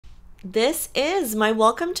This is my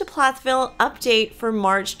Welcome to Plathville update for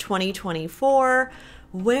March 2024.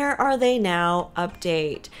 Where are they now?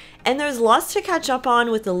 Update. And there's lots to catch up on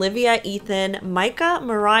with Olivia, Ethan, Micah,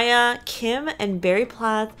 Mariah, Kim, and Barry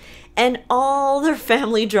Plath, and all their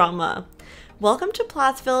family drama. Welcome to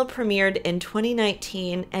Plathville premiered in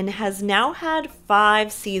 2019 and has now had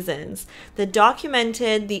 5 seasons that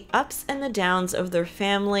documented the ups and the downs of their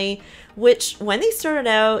family, which when they started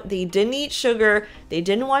out, they didn't eat sugar, they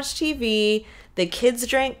didn't watch TV, the kids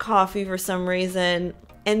drank coffee for some reason,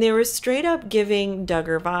 and they were straight up giving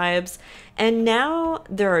Duggar vibes. And now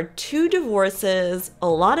there are 2 divorces, a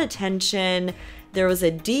lot of tension, there was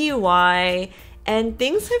a DUI, and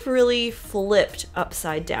things have really flipped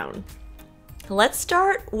upside down. Let's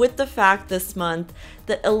start with the fact this month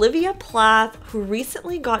that Olivia Plath, who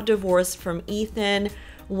recently got divorced from Ethan,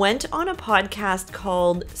 went on a podcast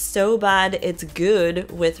called So Bad It's Good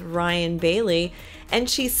with Ryan Bailey, and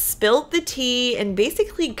she spilled the tea and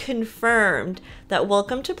basically confirmed that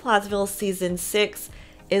Welcome to Plathville Season 6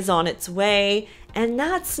 is on its way. And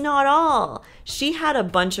that's not all. She had a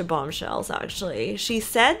bunch of bombshells, actually. She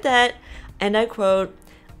said that, and I quote,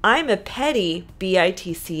 "I'm a petty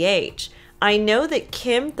bitch. I know that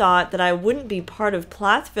Kim thought that I wouldn't be part of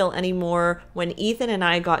Plathville anymore when Ethan and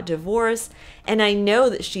I got divorced, and I know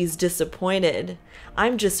that she's disappointed.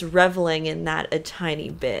 I'm just reveling in that a tiny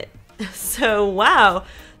bit." So, wow,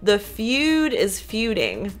 the feud is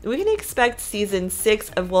feuding. We can expect season 6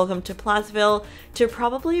 of Welcome to Plathville to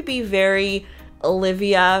probably be very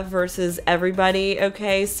Olivia versus everybody,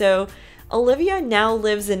 okay? So, Olivia now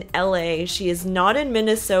lives in LA. She is not in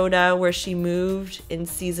Minnesota where she moved in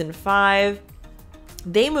season 5.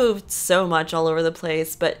 They moved so much all over the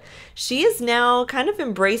place, but she is now kind of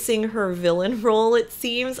embracing her villain role, it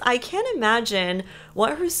seems. I can't imagine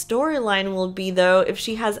what her storyline will be, though, if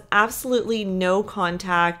she has absolutely no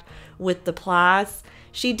contact with the Plaths.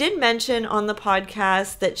 She did mention on the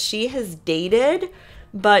podcast that she has dated,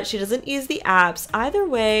 but she doesn't use the apps. Either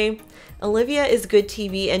way, Olivia is good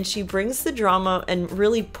TV, and she brings the drama and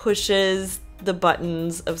really pushes the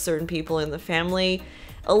buttons of certain people in the family.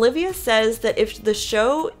 Olivia says that if the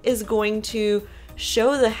show is going to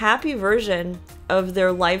show the happy version of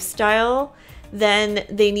their lifestyle, then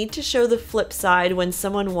they need to show the flip side when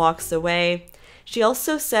someone walks away. She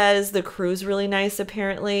also says the crew's really nice,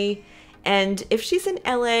 apparently. And if she's in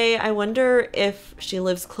LA, I wonder if she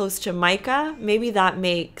lives close to Micah. Maybe that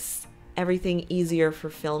makes everything easier for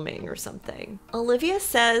filming or something. Olivia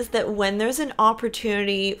says that when there's an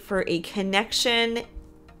opportunity for a connection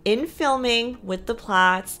in filming with the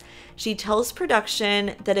Plaths, she tells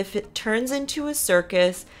production that if it turns into a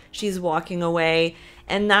circus, she's walking away,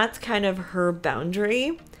 and that's kind of her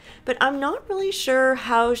boundary. But I'm not really sure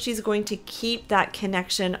how she's going to keep that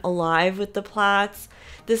connection alive with the Plaths.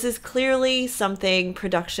 This is clearly something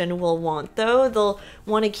production will want, though. They'll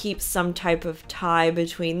want to keep some type of tie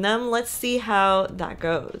between them. Let's see how that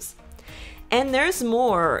goes. And there's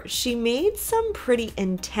more. She made some pretty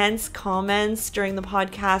intense comments during the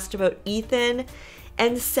podcast about Ethan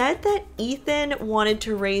and said that Ethan wanted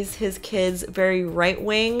to raise his kids very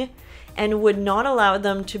right-wing and would not allow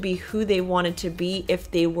them to be who they wanted to be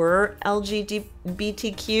if they were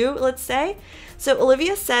LGBTQ, let's say. So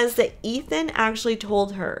Olivia says that Ethan actually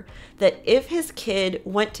told her that if his kid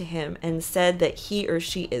went to him and said that he or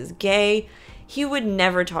she is gay, he would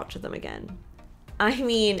never talk to them again. I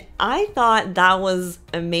mean, I thought that was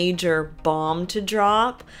a major bomb to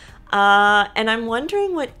drop, and I'm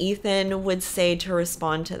wondering what Ethan would say to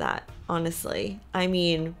respond to that, honestly. I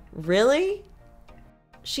mean, really?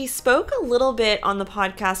 She spoke a little bit on the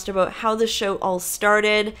podcast about how the show all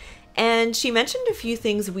started, and she mentioned a few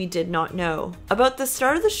things we did not know. About the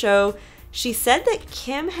start of the show, she said that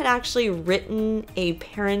Kim had actually written a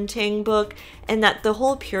parenting book and that the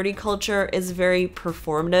whole purity culture is very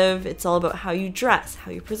performative. It's all about how you dress,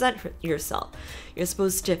 how you present yourself. You're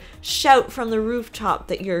supposed to shout from the rooftop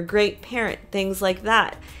that you're a great parent, things like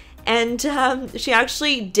that. And she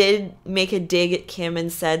actually did make a dig at Kim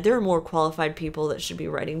and said there are more qualified people that should be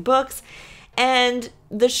writing books. And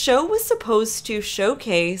the show was supposed to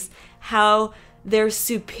showcase how their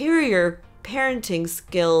superior parenting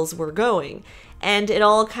skills were going. And it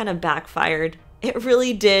all kind of backfired. It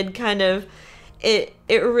really did it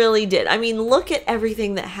really did. I mean, look at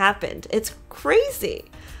everything that happened. It's crazy.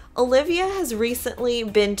 Olivia has recently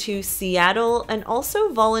been to Seattle and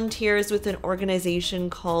also volunteers with an organization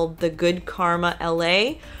called the Good Karma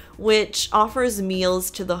LA, which offers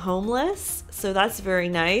meals to the homeless. So that's very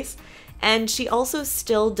nice. And she also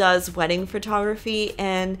still does wedding photography,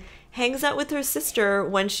 and hangs out with her sister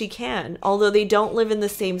when she can. Although they don't live in the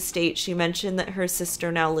same state, she mentioned that her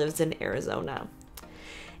sister now lives in Arizona.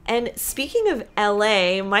 And speaking of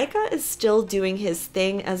LA, Micah is still doing his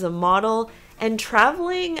thing as a model and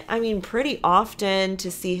traveling, pretty often to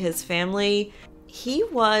see his family. He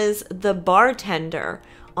was the bartender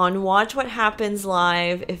on Watch What Happens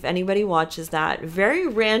Live, if anybody watches that, very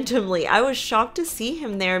randomly. I was shocked to see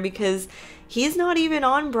him there because he's not even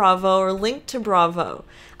on Bravo or linked to Bravo.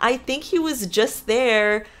 I think he was just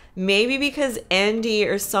there maybe because Andy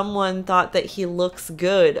or someone thought that he looks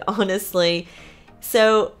good, honestly.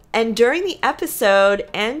 So, and during the episode,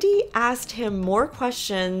 Andy asked him more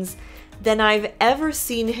questions than I've ever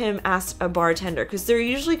seen him ask a bartender, because they're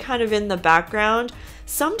usually kind of in the background.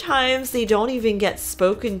 Sometimes they don't even get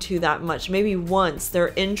spoken to that much. Maybe once they're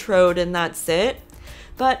introed and that's it.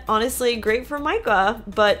 But honestly, great for Micah,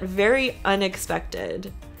 but very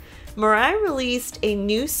unexpected. Mariah released a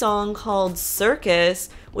new song called Circus,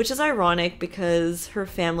 which is ironic because her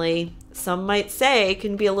family, some might say,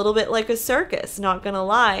 can be a little bit like a circus, not gonna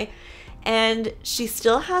lie. And she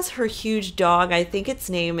still has her huge dog. I think its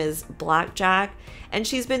name is Blackjack. And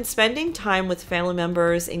she's been spending time with family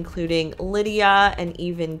members, including Lydia and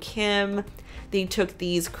even Kim. They took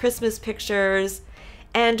these Christmas pictures.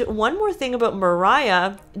 And one more thing about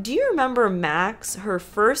Mariah, do you remember Max, her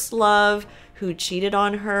first love, who cheated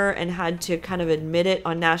on her and had to kind of admit it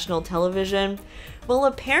on national television? Well,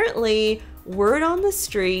 apparently, word on the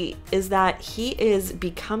street is that he is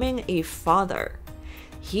becoming a father.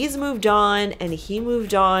 He's moved on, and he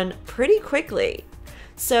moved on pretty quickly.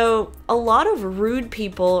 So a lot of rude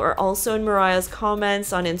people are also in Mariah's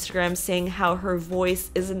comments on Instagram saying how her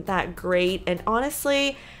voice isn't that great. And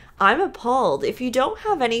honestly, I'm appalled. If you don't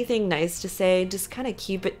have anything nice to say, just kind of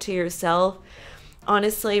keep it to yourself.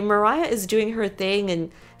 Honestly, Mariah is doing her thing,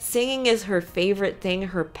 and singing is her favorite thing,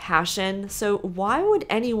 her passion. So why would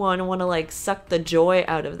anyone want to suck the joy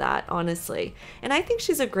out of that, honestly? And I think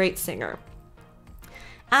she's a great singer.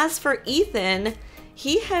 As for Ethan,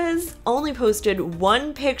 he has only posted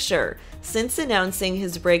one picture since announcing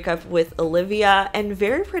his breakup with Olivia, and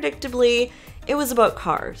very predictably, it was about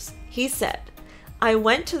cars. He said, "I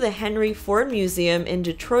went to the Henry Ford Museum in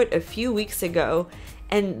Detroit a few weeks ago,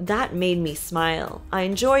 and that made me smile. I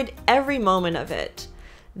enjoyed every moment of it.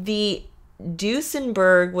 The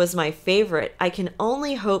Duesenberg was my favorite. I can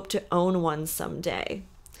only hope to own one someday."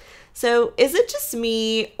 So is it just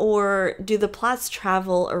me, or do the Platts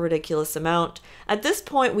travel a ridiculous amount? At this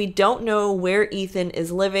point, we don't know where Ethan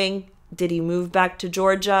is living. Did he move back to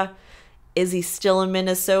Georgia? Is he still in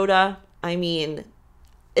Minnesota?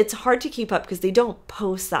 It's hard to keep up because they don't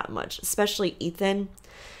post that much, especially Ethan.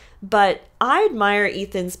 But I admire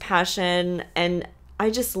Ethan's passion, and I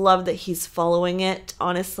just love that he's following it,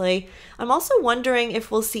 honestly. I'm also wondering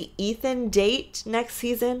if we'll see Ethan date next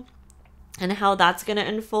season and how that's going to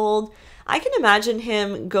unfold. I can imagine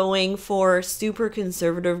him going for super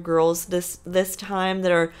conservative girls this time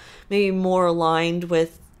that are maybe more aligned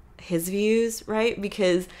with his views, right?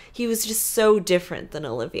 Because he was just so different than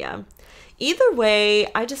Olivia. Either way,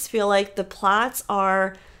 I just feel like the Platts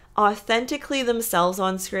are authentically themselves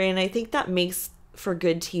on screen. I think that makes for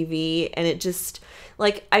good TV, and it just,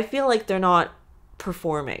 I feel like they're not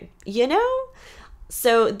performing, you know?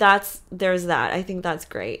 So there's that. I think that's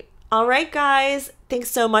great. All right, guys, thanks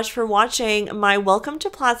so much for watching my Welcome to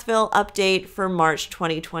Plathville update for March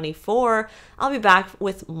 2024. I'll be back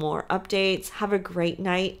with more updates. Have a great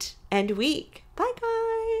night and week. Bye, guys.